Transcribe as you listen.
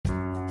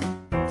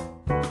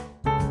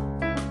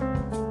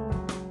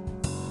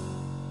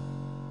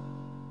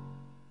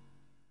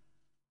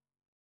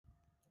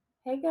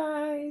Hey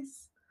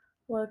guys,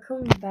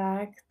 welcome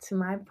back to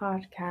my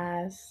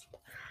podcast.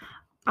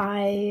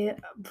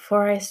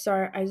 Before I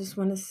start, I just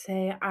want to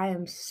say I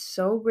am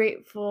so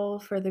grateful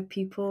for the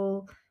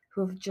people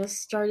who've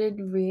just started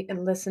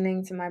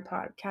listening to my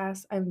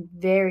podcast. I'm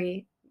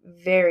very,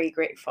 very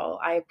grateful.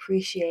 I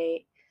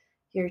appreciate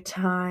your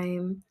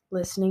time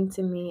listening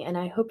to me, and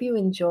I hope you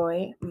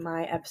enjoy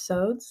my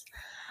episodes.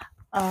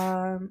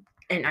 And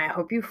I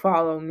hope you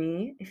follow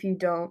me. If you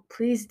don't,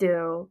 please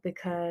do,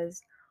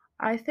 because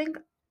I think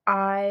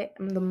I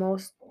am the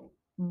most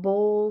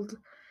bold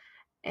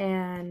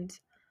and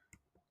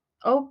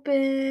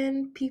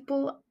open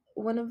people,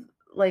 one of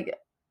like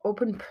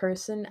open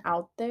person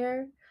out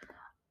there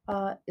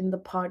in the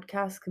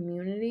podcast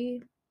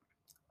community.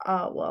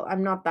 Well,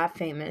 I'm not that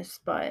famous,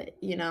 but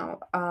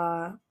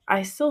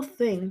I still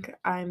think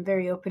I'm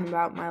very open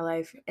about my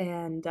life,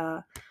 and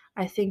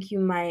I think you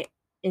might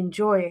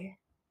enjoy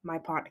my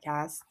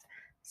podcast.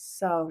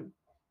 So,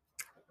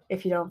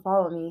 if you don't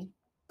follow me,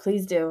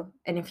 please do.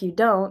 And if you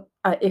don't,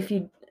 if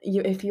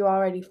you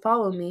already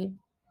follow me,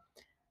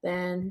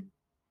 then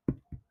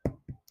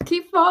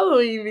keep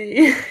following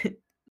me.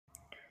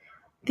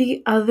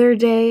 The other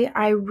day,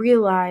 I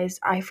realized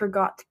I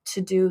forgot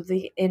to do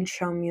the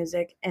intro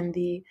music and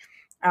the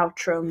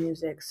outro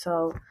music.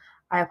 So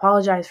I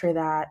apologize for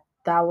that.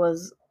 That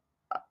was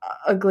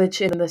a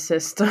glitch in the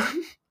system.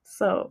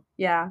 So,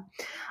 yeah.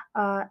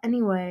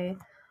 Anyway,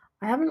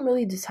 I haven't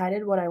really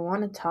decided what I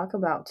want to talk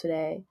about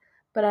today,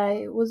 but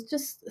I was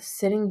just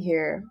sitting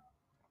here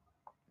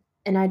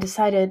and I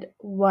decided,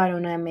 why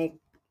don't I make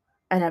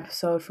an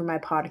episode for my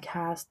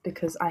podcast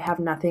because I have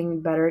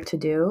nothing better to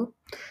do.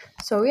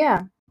 So,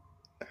 yeah.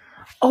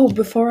 Oh,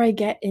 before I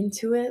get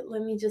into it,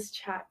 let me just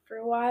chat for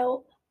a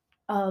while.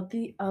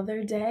 The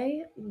other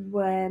day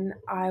when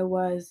I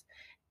was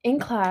in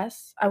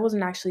class, I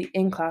wasn't actually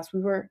in class.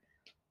 We were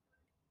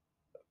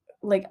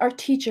like, our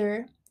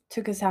teacher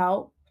took us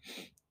out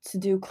to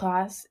do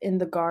class in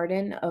the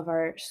garden of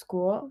our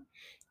school.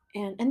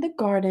 And in the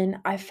garden,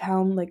 I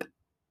found like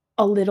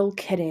a little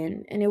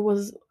kitten, and it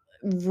was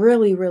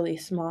really, really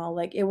small.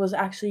 Like, it was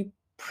actually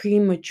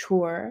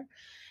premature.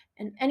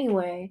 And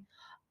anyway,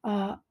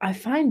 I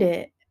find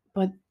it,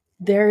 but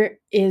there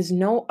is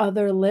no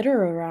other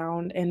litter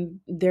around, and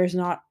there's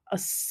not a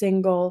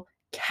single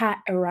cat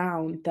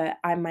around that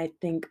I might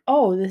think,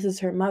 oh, this is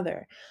her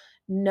mother.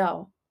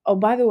 No. Oh,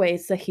 by the way,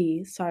 it's a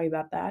he. Sorry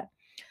about that.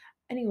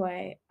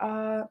 Anyway,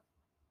 I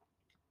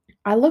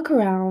look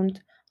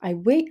around, I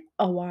wait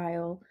a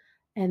while,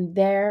 and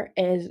there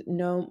is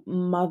no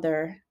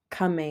mother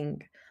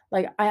coming.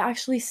 Like, I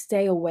actually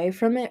stay away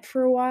from it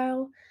for a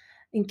while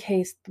in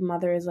case the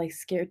mother is like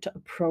scared to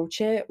approach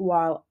it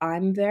while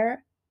I'm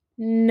there.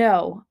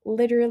 No,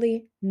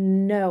 literally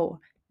no,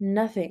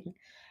 nothing.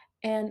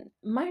 And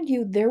mind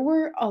you, there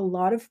were a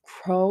lot of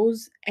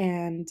crows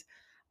and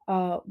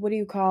what do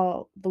you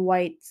call the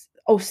whites?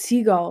 Oh,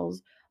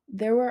 seagulls.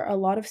 There were a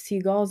lot of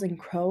seagulls and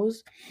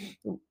crows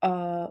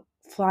uh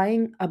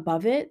flying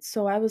above it,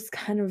 so I was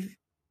kind of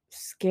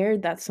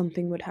scared that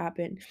something would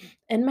happen.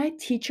 And my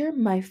teacher,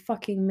 my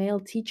fucking male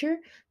teacher,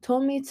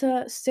 told me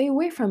to stay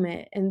away from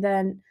it, and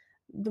then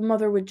the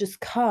mother would just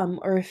come,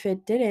 or if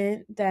it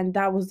didn't, then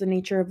that was the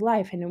nature of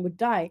life and it would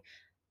die.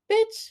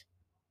 Bitch,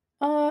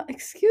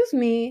 excuse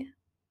me,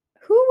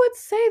 who would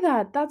say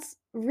that? That's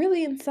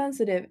really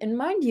insensitive. And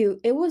mind you,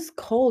 it was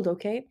cold,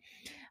 okay?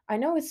 I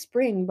know it's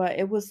spring, but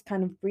it was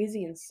kind of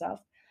breezy and stuff.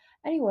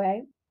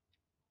 Anyway,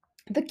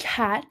 the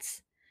cat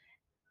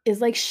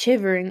is like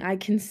shivering. I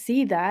can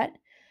see that.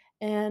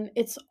 And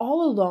it's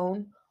all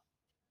alone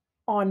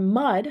on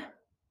mud.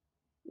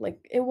 Like,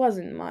 it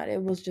wasn't mud,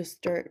 it was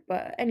just dirt.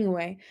 But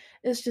anyway,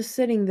 it's just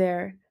sitting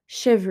there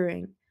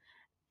shivering.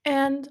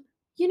 And,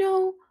 you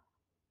know,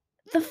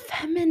 the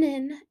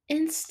feminine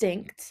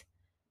instinct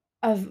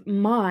of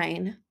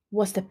mine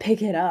was to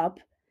pick it up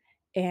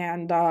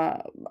and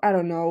I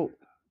don't know,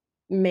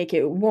 make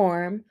it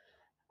warm.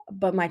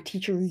 But my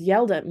teacher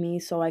yelled at me,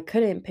 so I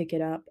couldn't pick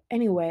it up.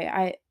 Anyway,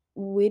 I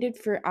waited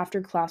for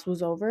after class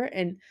was over,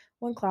 and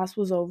when class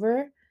was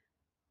over,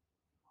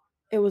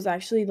 it was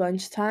actually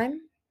lunchtime.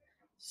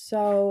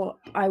 So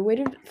I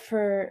waited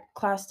for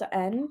class to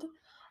end,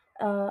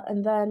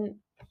 and then,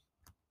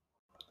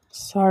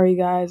 sorry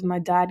guys, my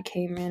dad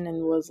came in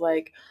and was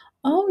like,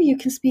 "Oh, you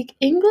can speak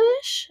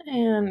English?"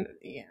 And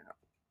yeah,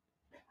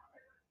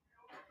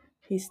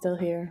 he's still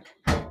here.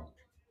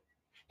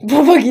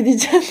 Baba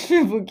gideceğiz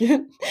mi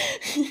bugün?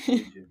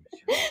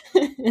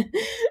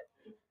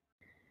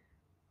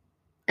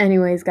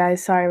 Anyways,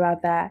 guys, sorry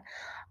about that.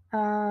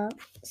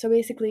 So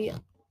basically,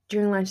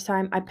 during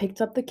lunchtime, I picked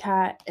up the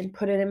cat and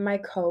put it in my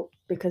coat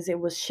because it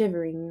was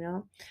shivering, you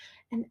know?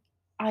 And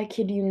I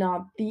kid you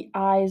not, the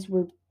eyes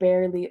were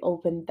barely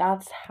open.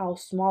 That's how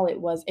small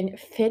it was, and it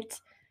fit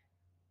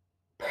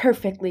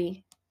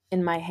perfectly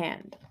in my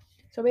hand.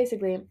 So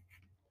basically,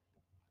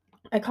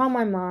 I call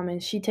my mom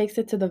and she takes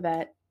it to the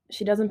vet.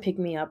 She doesn't pick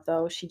me up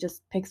though, she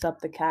just picks up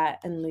the cat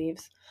and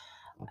leaves.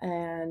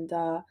 And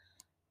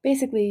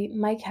basically,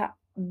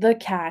 the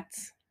cat,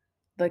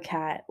 the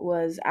cat,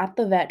 was at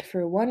the vet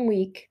for 1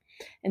 week,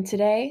 and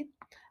today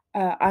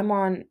I'm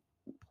on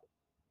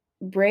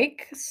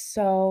break,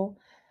 so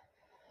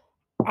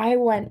I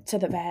went to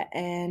the vet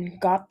and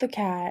got the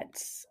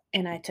cats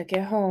and I took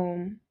it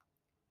home.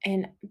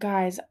 And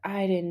guys,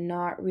 I did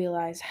not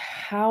realize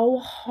how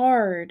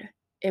hard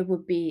it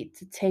would be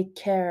to take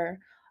care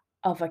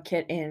of a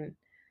kitten.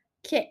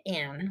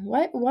 Kitten.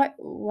 What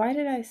why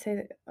did I say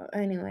that?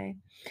 Anyway.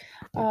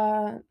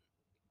 Uh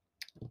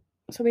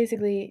so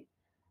basically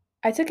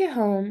I took it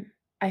home,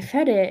 I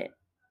fed it,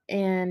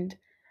 and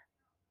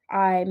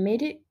I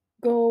made it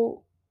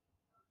go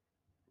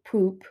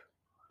poop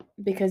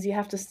because you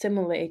have to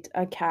stimulate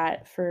a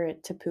cat for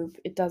it to poop.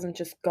 It doesn't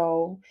just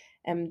go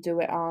and do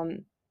it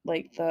on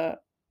like the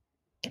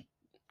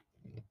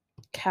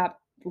cat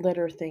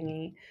litter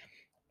thingy.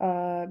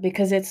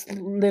 Because it's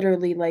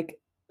literally like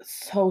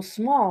so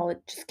small,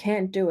 it just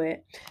can't do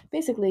it.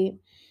 Basically,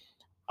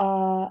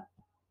 uh,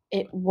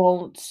 it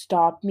won't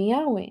stop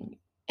meowing.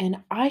 And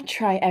I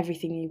try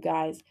everything, you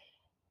guys.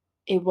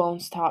 It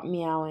won't stop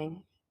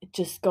meowing. It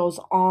just goes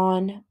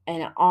on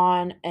and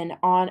on and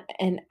on.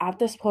 And at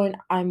this point,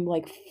 I'm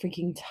like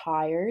freaking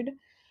tired.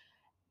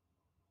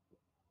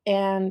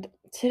 And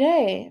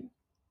today,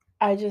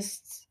 I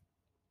just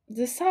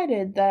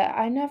decided that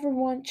I never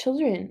want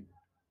children.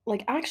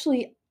 Like,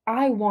 actually,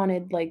 I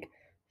wanted like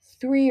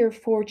 3 or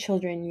 4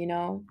 children, you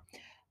know?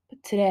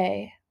 But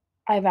today,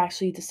 I've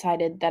actually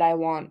decided that I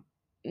want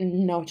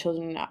no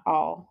children at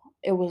all.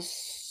 It was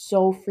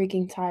so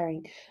freaking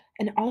tiring.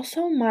 And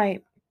also,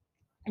 my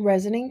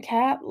resident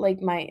cat,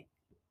 like my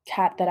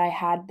cat that I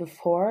had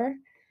before,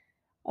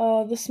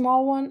 the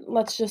small one,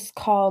 let's just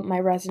call my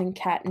resident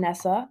cat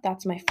Nessa.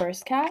 That's my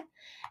first cat.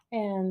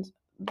 And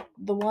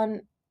the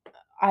one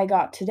I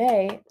got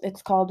today,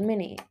 it's called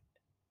Minnie.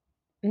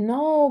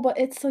 No, but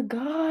it's a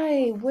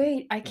guy.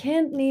 Wait, I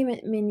can't name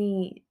it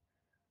Minnie.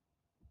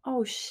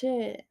 Oh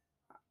shit.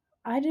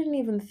 I didn't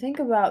even think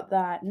about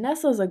that.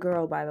 Nessa's a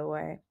girl, by the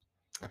way.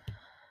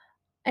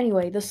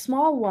 Anyway, the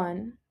small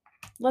one,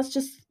 let's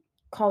just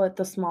call it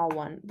the small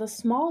one. The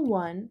small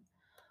one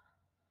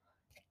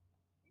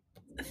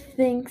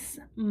thinks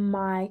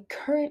my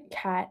current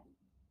cat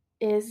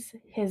is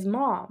his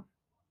mom.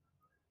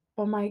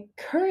 But my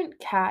current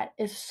cat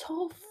is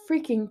so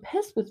freaking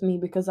pissed with me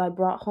because I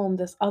brought home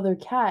this other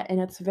cat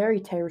and it's very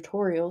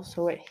territorial,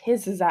 so it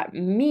hisses at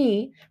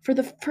me for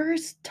the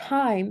first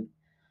time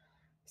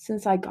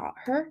since I got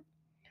her.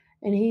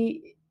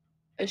 And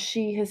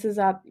she hisses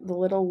at the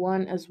little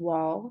one as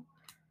well.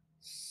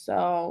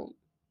 So,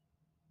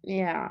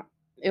 yeah,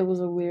 it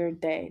was a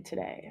weird day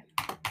today.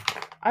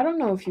 I don't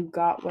know if you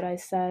got what I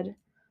said.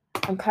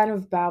 I'm kind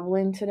of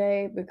babbling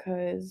today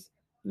because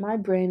my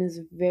brain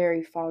is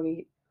very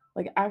foggy.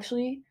 Like,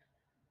 actually,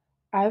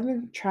 I've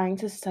been trying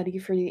to study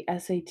for the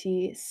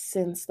SAT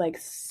since like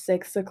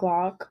 6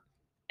 o'clock,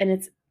 and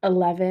it's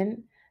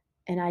 11,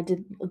 and I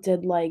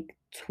did like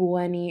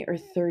 20 or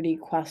 30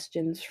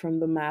 questions from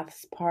the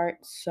maths part.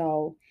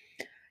 So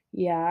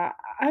yeah,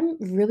 I'm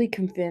really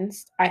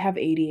convinced I have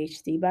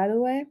ADHD, by the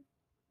way.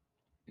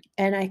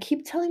 And I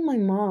keep telling my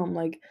mom,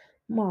 like,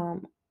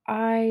 Mom,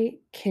 I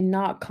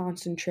cannot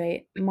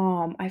concentrate.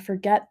 Mom, I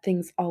forget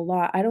things a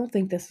lot. I don't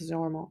think this is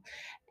normal.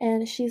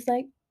 And she's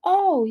like,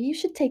 Oh, you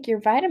should take your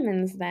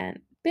vitamins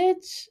then.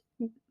 Bitch,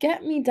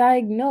 get me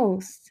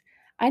diagnosed.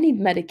 I need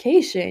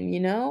medication,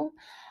 you know?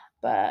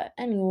 But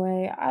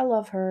anyway, I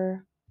love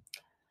her.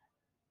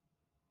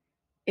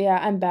 Yeah,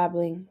 I'm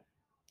babbling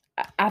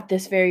at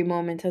this very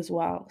moment as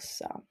well.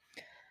 So,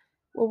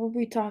 what were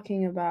we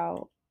talking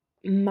about?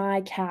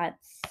 My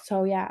cats.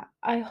 So, yeah,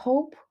 I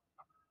hope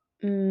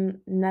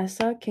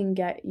Nessa can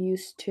get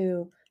used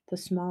to the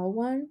small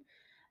one.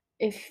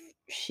 If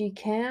she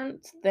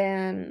can't,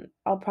 then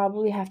I'll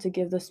probably have to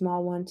give the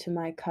small one to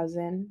my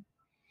cousin,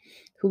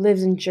 who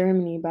lives in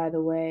Germany, by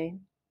the way.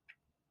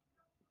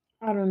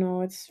 I don't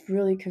know, it's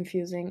really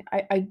confusing.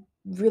 I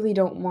really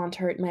don't want to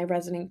hurt my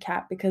resident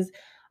cat because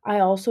I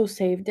also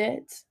saved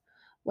it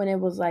when it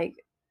was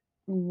like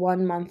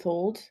 1 month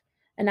old.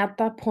 And at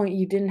that point,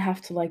 you didn't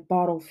have to like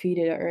bottle feed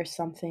it or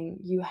something.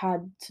 You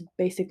had to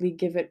basically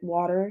give it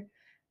water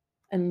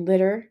and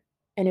litter,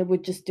 and it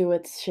would just do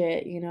its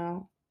shit, you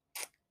know?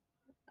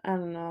 I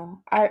don't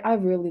know. I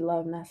really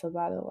love Nessa,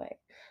 by the way.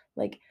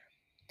 Like,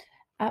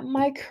 at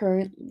my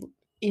current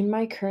in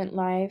my current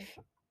life,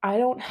 I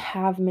don't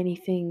have many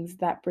things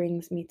that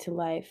brings me to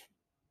life.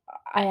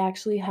 I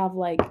actually have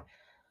like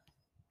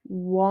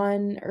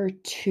one or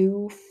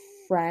two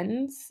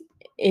friends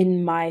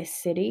in my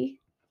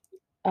city.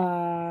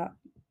 Uh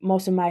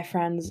Most of my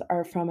friends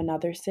are from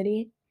another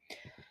city.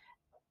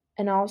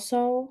 And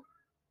also,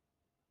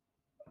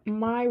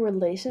 my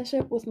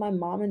relationship with my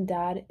mom and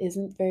dad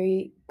isn't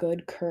very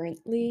good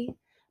currently,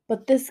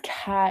 but this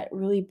cat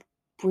really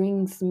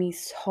brings me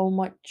so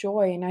much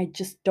joy, and I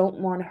just don't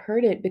want to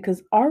hurt it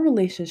because our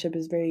relationship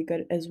is very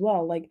good as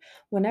well. Like,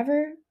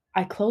 whenever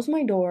I close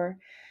my door,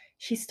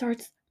 she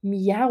starts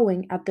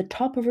meowing at the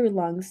top of her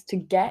lungs to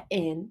get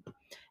in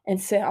and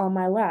sit on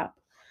my lap.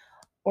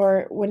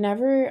 or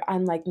whenever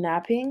I'm like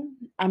napping,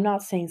 I'm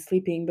not saying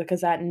sleeping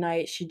because at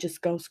night she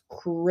just goes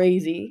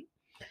crazy.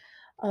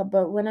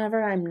 But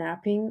whenever I'm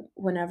napping,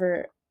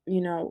 whenever,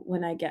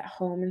 when I get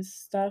home and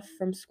stuff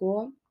from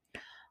school,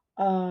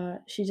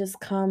 she just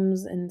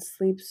comes and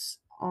sleeps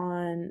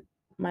on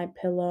my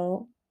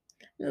pillow.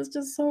 It's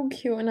just so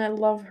cute and I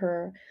love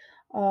her.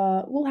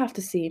 We'll have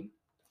to see.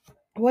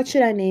 What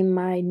should I name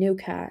my new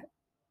cat?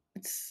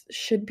 It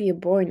should be a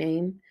boy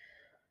name.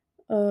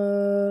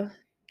 Uh,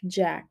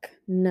 Jack.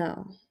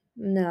 No.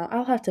 No,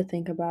 I'll have to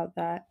think about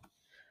that.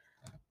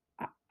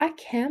 I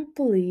can't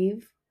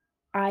believe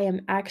I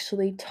am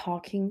actually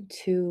talking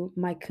to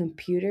my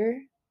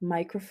computer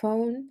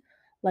microphone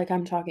like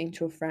I'm talking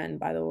to a friend,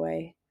 by the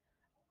way.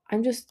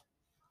 I'm just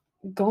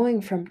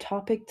going from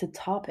topic to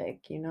topic.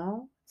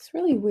 It's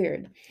really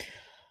weird.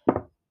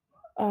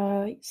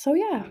 So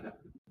yeah,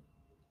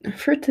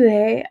 for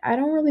today, I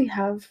don't really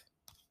have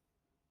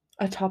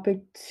a topic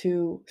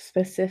to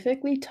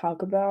specifically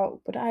talk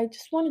about, but I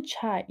just want to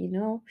chat,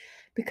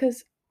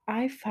 because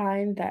I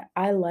find that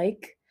I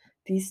like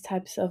these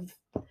types of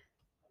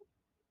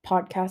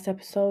podcast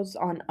episodes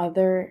on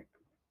other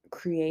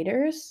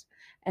creators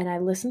and I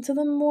listen to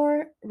them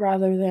more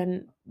rather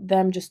than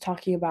them just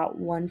talking about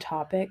one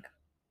topic.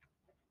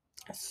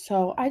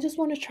 So I just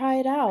want to try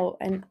it out.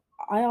 And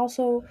I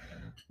also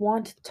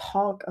want to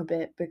talk a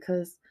bit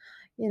because,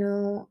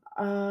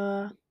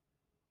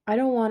 I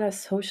don't want to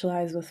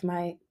socialize with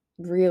my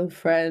real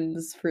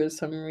friends for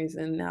some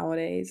reason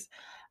nowadays.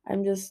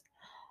 I'm just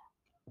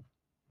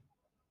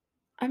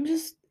I'm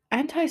just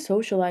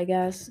antisocial, I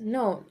guess.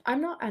 No,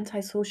 I'm not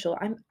antisocial.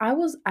 I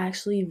was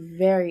actually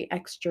very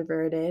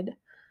extroverted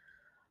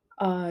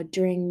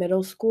during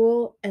middle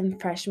school and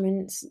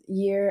freshman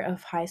year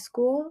of high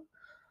school.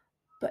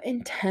 But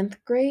in 10th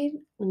grade,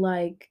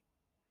 like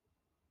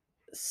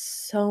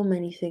so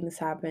many things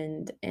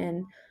happened.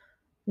 And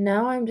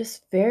now I'm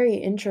just very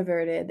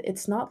introverted.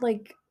 It's not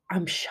like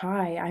I'm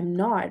shy. I'm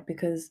not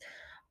because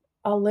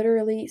I'll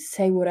literally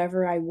say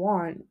whatever I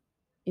want.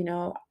 You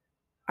know,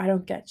 I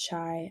don't get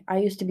shy. I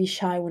used to be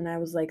shy when I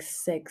was like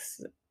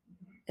 6.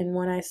 And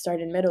when I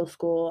started middle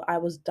school, I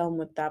was done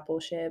with that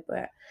bullshit.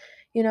 But,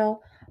 you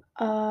know,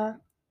 uh,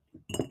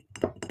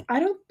 I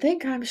don't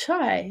think I'm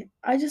shy.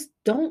 I just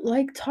don't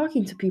like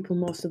talking to people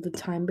most of the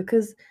time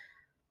because,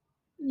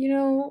 you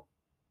know,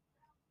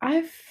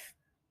 I've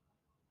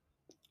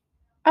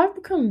I've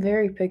become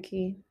very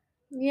picky.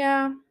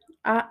 Yeah,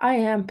 I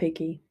am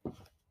picky.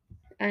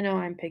 I know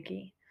I'm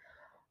picky.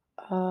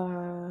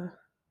 Uh,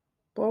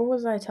 what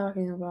was I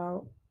talking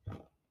about?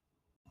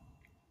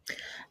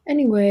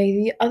 Anyway,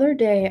 the other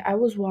day I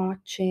was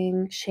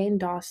watching Shane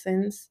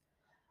Dawson's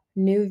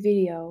new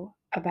video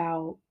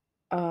about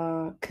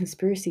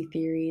conspiracy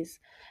theories.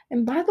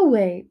 And by the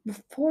way,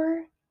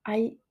 before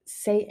I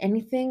say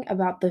anything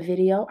about the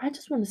video, I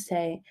just want to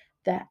say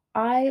that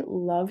I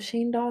love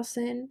Shane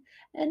Dawson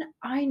and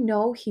I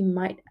know he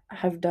might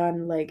have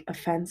done like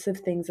offensive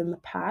things in the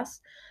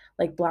past,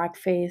 like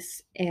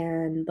blackface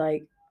and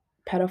like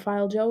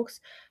pedophile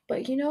jokes,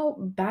 but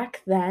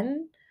back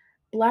then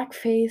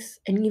blackface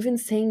and even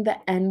saying the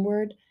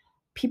N-word,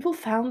 people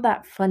found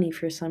that funny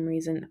for some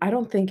reason. I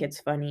don't think it's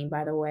funny,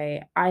 by the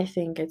way. I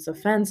think it's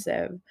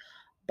offensive.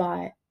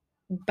 But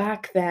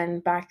back then,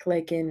 back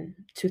like in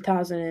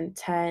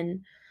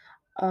 2010,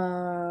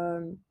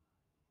 um,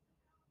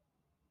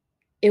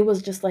 it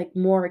was just like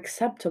more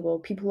acceptable.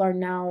 People are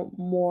now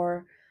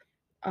more,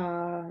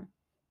 uh,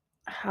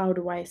 how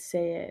do I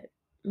say it?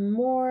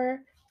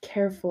 More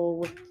careful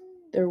with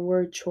their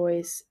word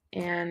choice.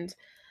 And,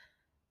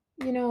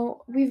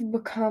 we've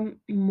become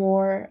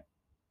more,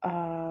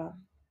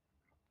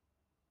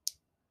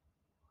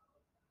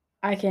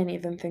 I can't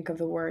even think of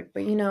the word,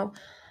 but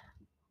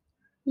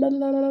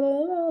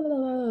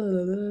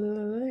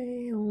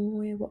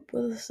what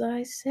was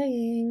I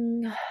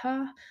saying?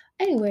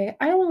 Anyway,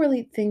 I don't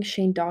really think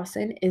Shane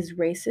Dawson is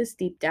racist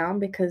deep down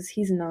because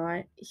he's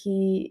not.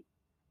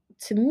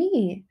 To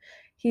me,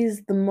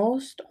 he's the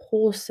most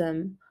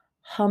wholesome,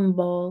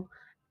 humble,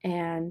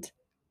 and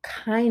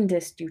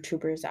kindest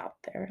YouTubers out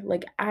there.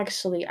 Like,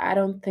 actually, I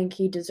don't think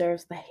he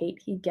deserves the hate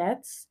he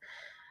gets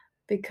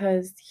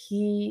because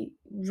he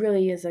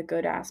really is a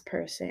good ass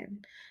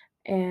person.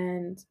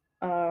 And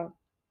uh,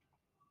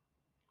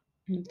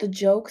 the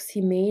jokes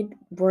he made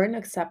weren't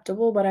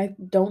acceptable, but I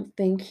don't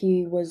think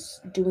he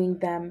was doing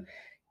them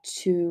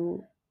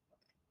to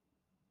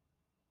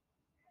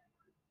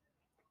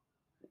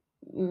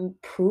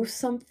prove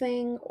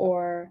something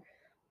or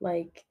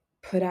like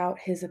put out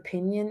his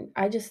opinion.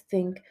 I just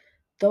think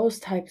those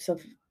types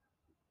of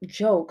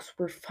jokes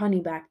were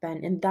funny back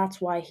then, and that's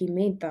why he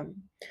made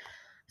them.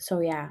 So,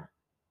 yeah.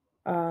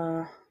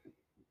 Uh,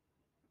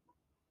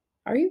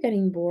 Are you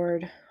getting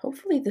bored?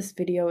 Hopefully this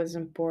video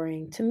isn't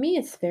boring. To me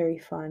it's very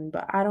fun,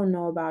 but I don't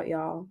know about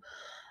y'all.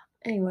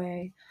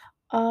 Anyway,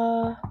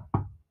 uh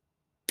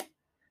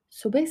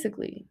so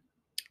basically,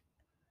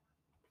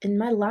 in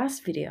my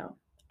last video,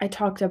 I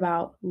talked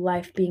about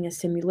life being a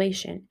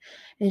simulation,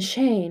 and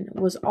Shane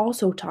was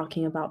also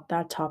talking about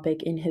that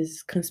topic in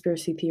his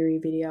conspiracy theory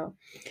video.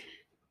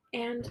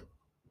 And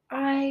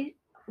I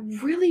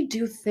really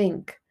do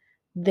think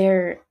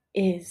there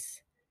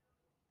is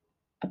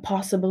a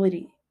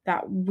possibility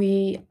that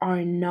we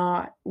are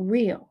not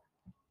real.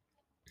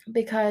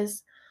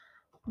 Because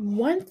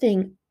one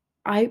thing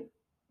I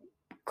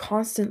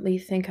constantly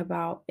think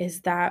about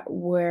is that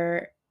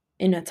we're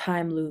in a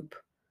time loop,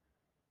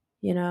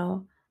 you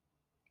know,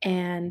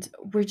 and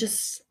we're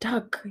just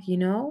stuck, you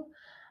know?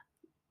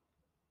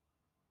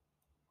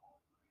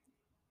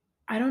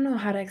 I don't know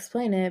how to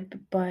explain it,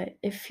 but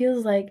it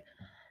feels like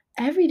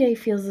every day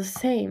feels the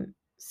same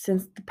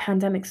since the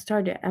pandemic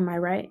started. Am I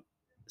right?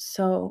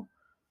 So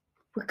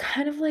we're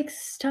kind of like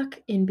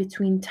stuck in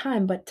between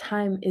time, but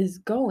time is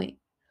going.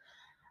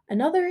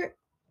 Another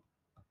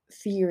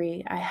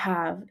theory I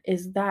have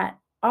is that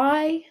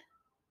I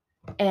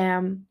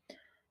am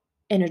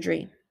in a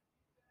dream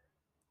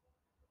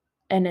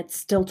and it's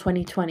still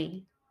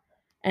 2020,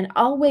 and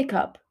I'll wake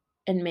up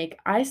and make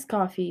iced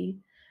coffee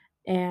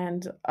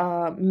and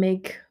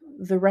make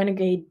the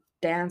renegade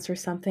dance or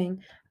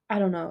something. I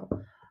don't know.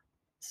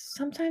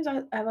 Sometimes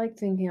I like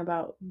thinking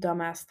about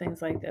dumbass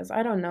things like this.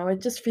 I don't know.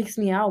 It just freaks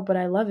me out, but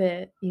I love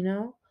it, you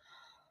know?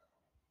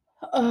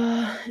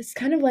 It's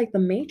kind of like The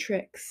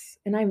Matrix.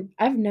 And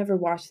I've never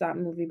watched that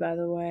movie, by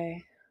the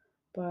way.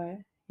 But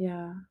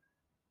yeah.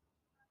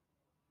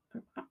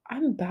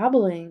 I'm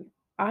babbling.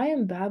 I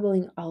am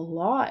babbling a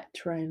lot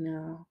right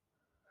now.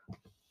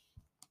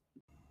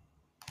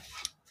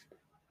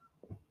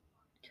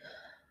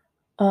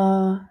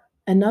 Uh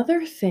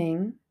another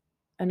thing,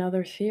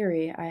 another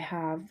theory I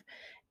have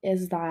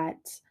is that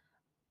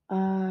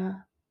uh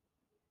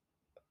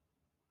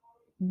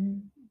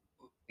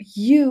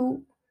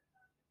you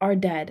are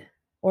dead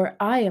or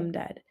I am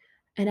dead,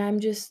 and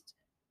I'm just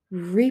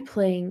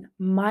replaying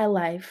my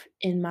life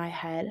in my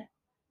head,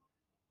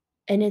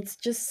 and it's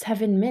just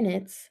 7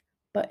 minutes,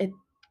 but it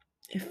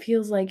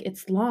feels like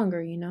it's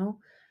longer, you know?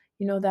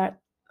 You know that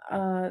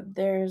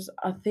there's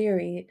a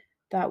theory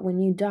that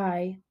when you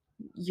die,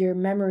 your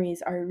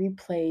memories are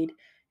replayed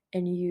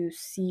and you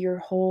see your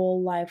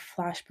whole life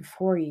flash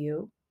before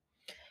you.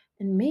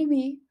 And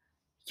maybe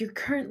your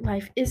current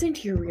life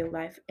isn't your real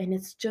life and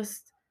it's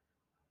just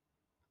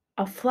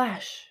a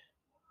flash,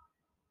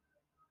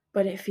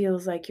 but it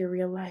feels like your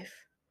real life.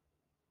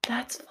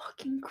 That's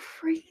fucking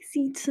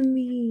crazy to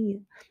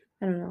me.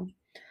 I don't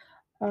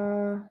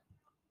know.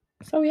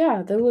 So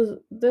yeah,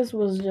 this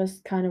was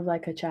just kind of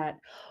like a chat.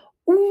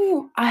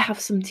 Ooh, I have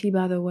some tea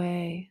by the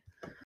way.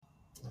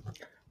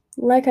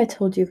 Like I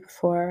told you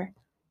before,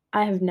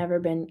 I have never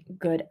been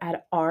good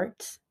at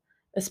art,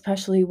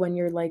 especially when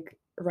you're like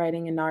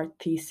writing an art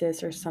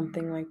thesis or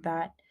something like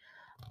that.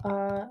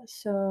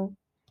 So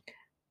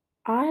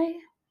I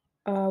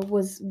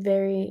was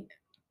very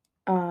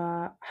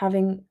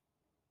having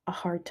a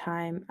hard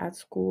time at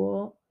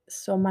school.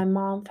 So my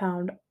mom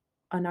found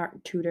an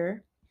art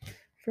tutor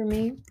for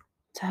me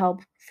to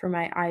help for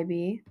my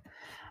IB.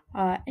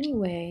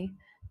 Anyway,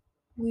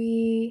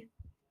 we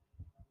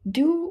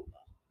do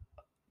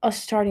a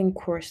starting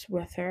course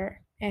with her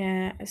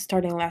and a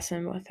starting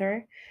lesson with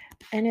her,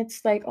 and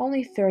it's like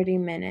only 30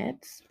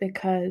 minutes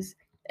because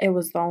it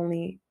was the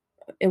only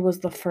it was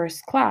the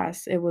first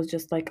class. It was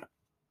just like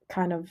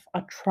kind of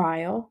a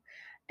trial.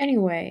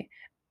 Anyway,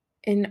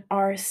 in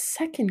our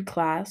second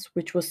class,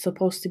 which was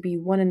supposed to be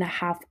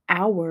 1.5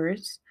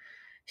 hours,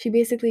 she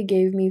basically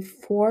gave me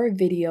 4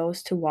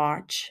 videos to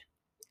watch,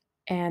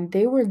 and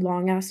they were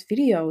long ass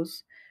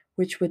videos,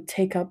 which would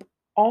take up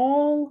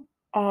all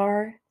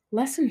our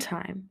lesson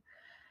time.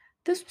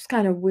 This was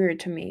kind of weird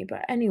to me,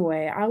 but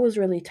anyway, I was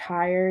really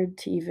tired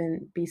to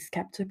even be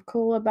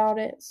skeptical about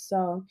it,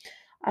 so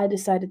I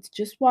decided to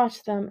just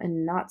watch them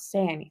and not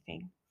say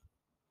anything.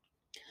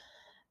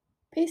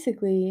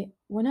 Basically,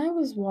 when I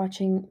was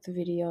watching the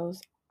videos,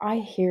 I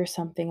hear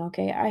something,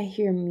 okay? I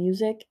hear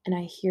music and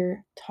I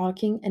hear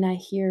talking and I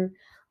hear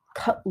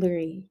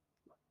cutlery,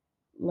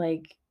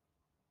 like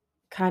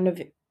kind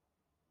of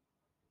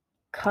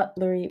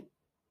cutlery.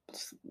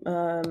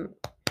 Um,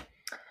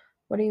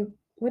 what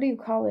do you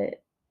call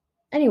it?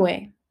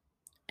 Anyway,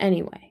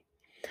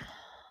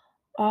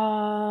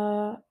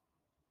 uh,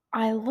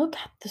 I look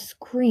at the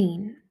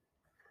screen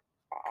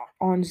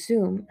on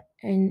Zoom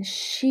and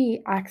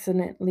she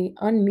accidentally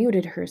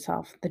unmuted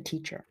herself, the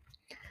teacher,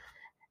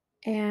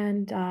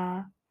 and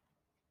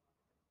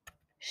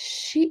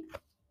she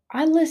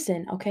I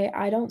listen, okay?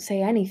 I don't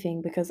say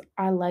anything because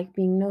I like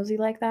being nosy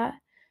like that.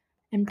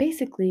 And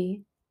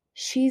basically,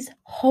 she's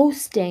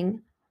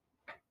hosting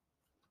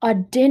a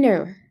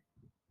dinner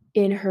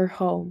in her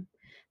home.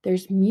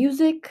 There's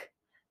music,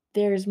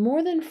 there's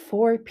more than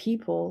 4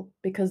 people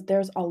because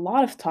there's a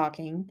lot of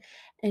talking.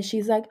 And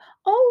she's like,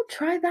 "Oh,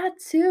 try that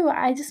too.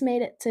 I just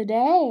made it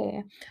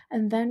today."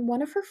 And then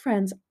one of her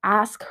friends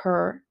asks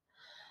her,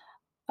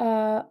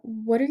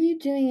 what are you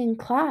doing in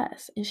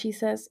class? And she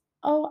says,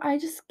 "Oh, I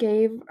just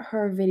gave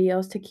her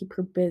videos to keep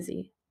her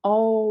busy."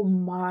 Oh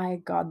my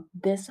god,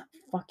 this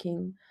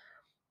fucking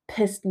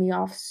pissed me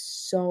off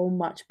so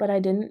much, but I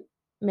didn't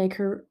make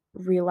her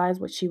realize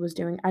what she was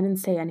doing. I didn't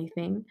say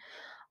anything.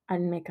 I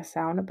didn't make a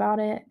sound about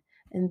it.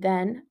 And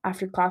then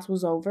after class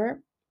was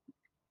over,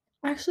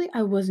 actually,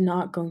 I was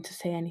not going to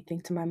say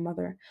anything to my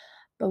mother.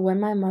 But when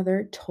my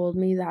mother told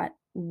me that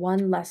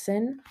one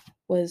lesson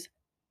was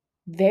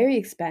very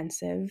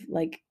expensive,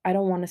 like, I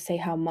don't wanna say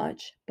how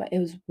much, but it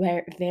was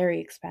very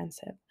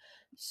expensive.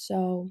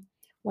 So,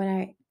 when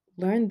I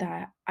learned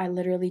that, I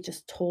literally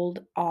just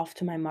told off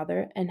to my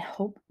mother and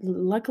hope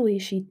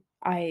luckily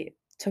I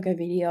took a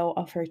video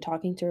of her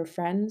talking to her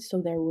friends,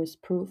 so there was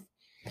proof,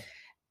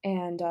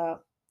 and,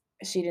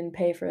 she didn't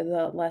pay for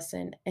the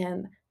lesson,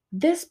 and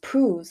this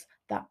proves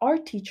that our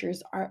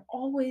teachers are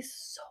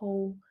always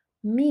so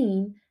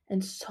mean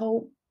and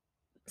so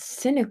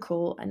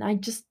cynical, and I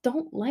just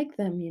don't like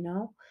them, you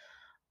know?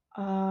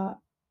 Uh,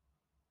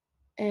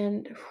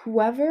 and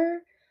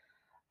whoever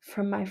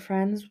from my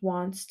friends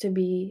wants to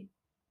be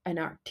an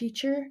art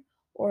teacher,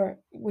 or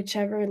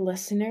whichever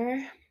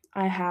listener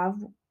I have,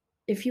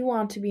 if you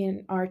want to be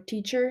an art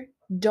teacher,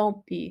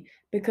 don't be,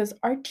 because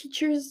art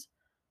teachers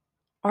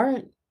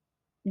aren't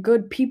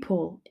good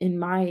people in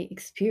my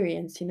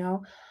experience, you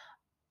know?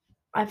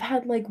 I've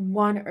had like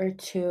one or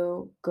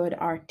two good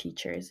art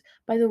teachers.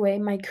 By the way,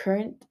 my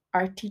current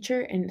art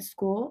teacher in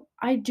school,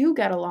 I do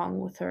get along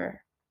with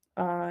her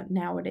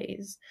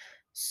nowadays.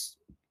 S-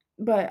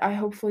 But I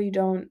hopefully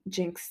don't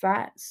jinx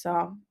that.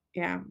 So,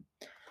 yeah.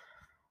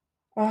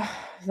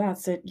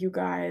 That's it, you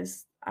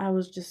guys. I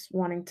was just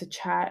wanting to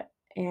chat,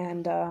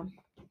 and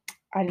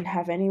I didn't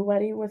have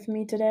anybody with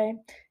me today.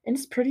 And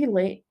it's pretty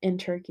late in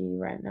Turkey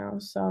right now.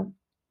 So,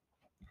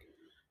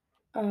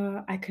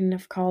 I couldn't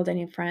have called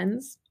any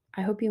friends.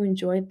 I hope you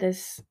enjoyed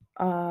this.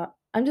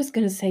 I'm just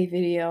gonna say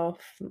video.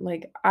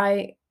 Like,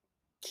 I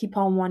keep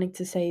on wanting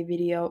to say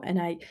video, and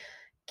I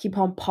keep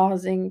on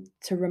pausing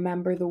to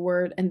remember the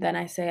word, and then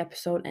I say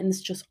episode, and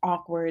it's just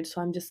awkward.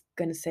 So I'm just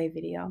gonna say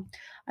video.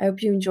 I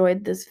hope you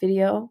enjoyed this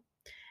video,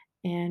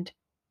 and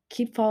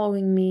keep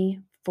following me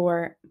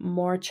for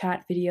more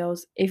chat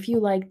videos. If you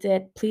liked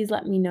it, please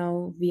let me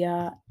know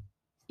via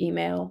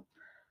email.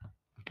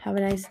 Have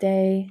a nice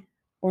day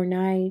or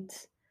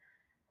night.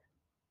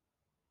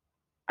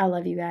 I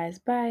love you guys.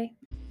 Bye.